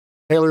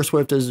Taylor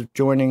Swift is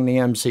joining the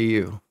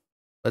MCU.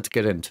 Let's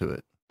get into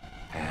it.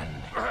 And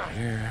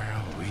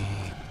here we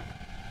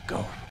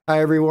go. Hi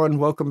everyone,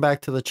 welcome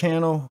back to the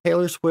channel.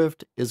 Taylor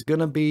Swift is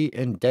gonna be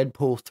in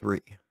Deadpool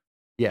 3.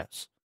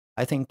 Yes,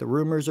 I think the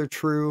rumors are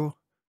true.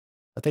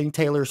 I think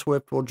Taylor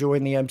Swift will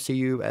join the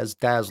MCU as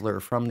Dazzler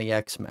from the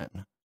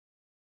X-Men.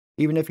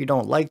 Even if you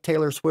don't like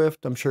Taylor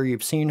Swift, I'm sure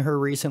you've seen her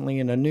recently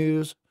in the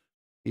news.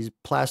 She's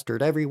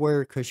plastered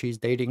everywhere because she's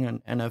dating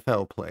an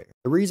NFL player.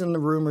 The reason the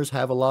rumors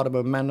have a lot of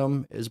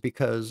momentum is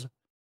because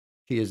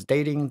she is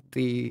dating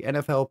the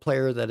NFL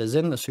player that is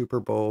in the Super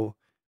Bowl,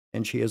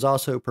 and she is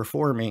also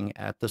performing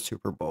at the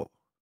Super Bowl.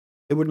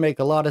 It would make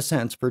a lot of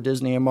sense for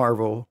Disney and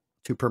Marvel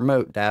to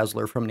promote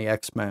Dazzler from the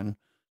X-Men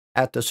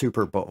at the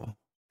Super Bowl,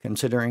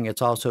 considering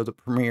it's also the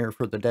premiere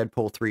for the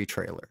Deadpool 3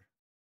 trailer.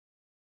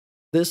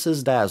 This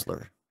is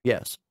Dazzler.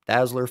 Yes,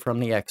 Dazzler from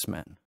the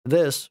X-Men.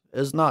 This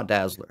is not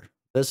Dazzler.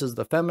 This is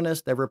the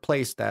feminist that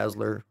replaced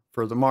Dazzler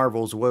for the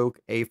Marvel's woke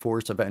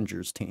A-Force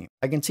Avengers team.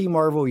 I can see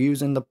Marvel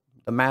using the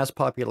mass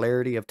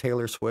popularity of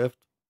Taylor Swift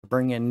to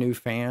bring in new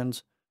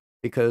fans,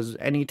 because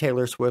any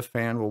Taylor Swift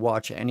fan will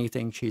watch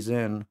anything she's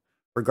in,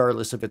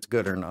 regardless if it's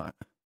good or not.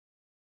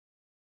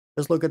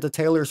 Just look at the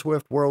Taylor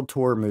Swift World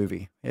Tour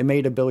movie. It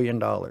made $1 billion.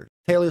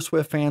 Taylor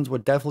Swift fans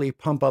would definitely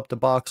pump up the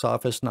box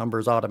office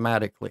numbers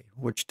automatically,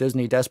 which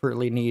Disney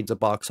desperately needs a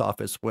box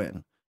office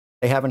win.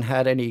 They haven't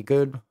had any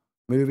good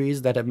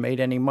movies that have made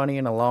any money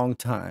in a long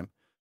time.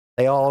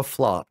 They all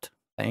flopped,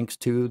 thanks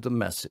to the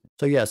message.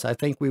 So yes, I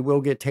think we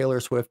will get Taylor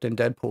Swift in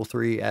Deadpool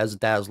 3 as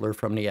Dazzler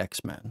from the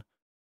X-Men.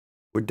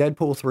 With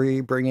Deadpool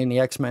 3 bringing the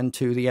X-Men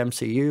to the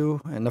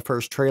MCU and the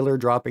first trailer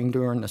dropping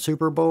during the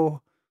Super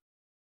Bowl,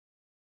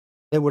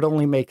 it would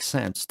only make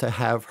sense to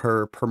have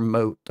her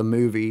promote the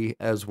movie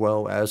as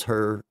well as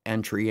her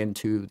entry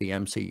into the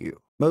MCU.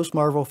 Most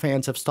Marvel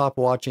fans have stopped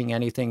watching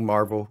anything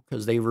Marvel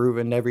because they've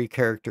ruined every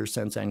character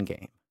since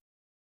Endgame.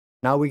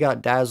 Now we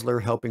got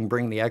Dazzler helping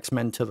bring the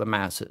X-Men to the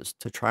masses,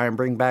 to try and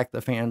bring back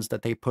the fans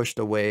that they pushed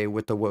away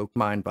with the woke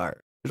mind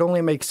virus. It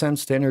only makes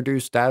sense to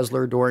introduce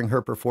Dazzler during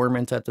her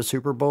performance at the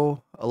Super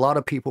Bowl. A lot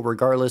of people,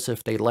 regardless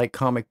if they like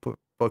comic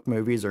book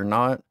movies or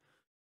not,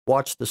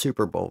 watch the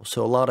Super Bowl,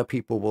 so a lot of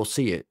people will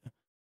see it.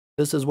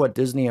 This is what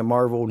Disney and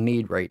Marvel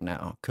need right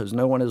now, because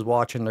no one is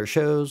watching their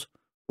shows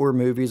or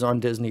movies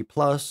on Disney+,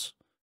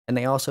 and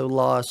they also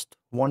lost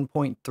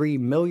 1.3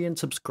 million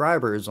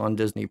subscribers on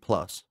Disney+.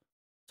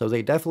 So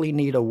they definitely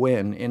need a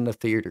win in the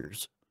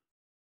theaters.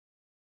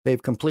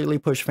 They've completely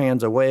pushed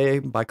fans away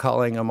by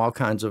calling them all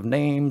kinds of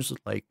names,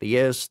 like the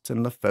ists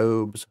and the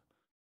phobes.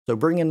 So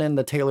bringing in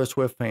the Taylor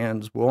Swift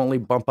fans will only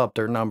bump up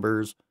their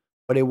numbers,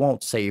 but it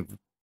won't save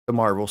the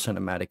Marvel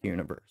Cinematic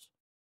Universe.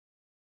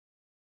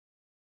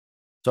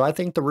 So I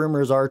think the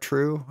rumors are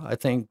true. I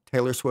think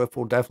Taylor Swift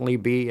will definitely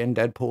be in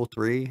Deadpool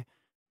 3.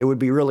 It would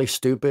be really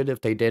stupid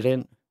if they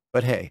didn't.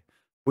 But hey,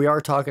 we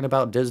are talking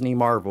about Disney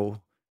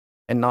Marvel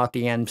and not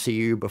the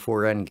MCU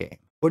before Endgame.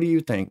 What do you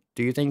think?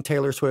 Do you think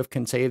Taylor Swift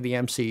can save the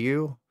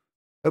MCU?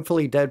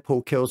 Hopefully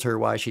Deadpool kills her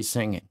while she's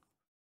singing.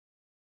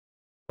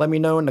 Let me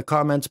know in the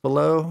comments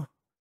below.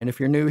 And if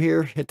you're new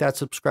here, hit that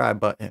subscribe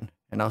button.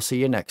 And I'll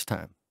see you next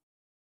time.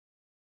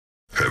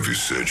 Have you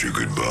said your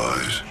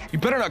goodbyes? You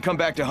better not come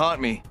back to haunt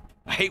me.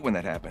 I hate when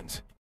that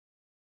happens.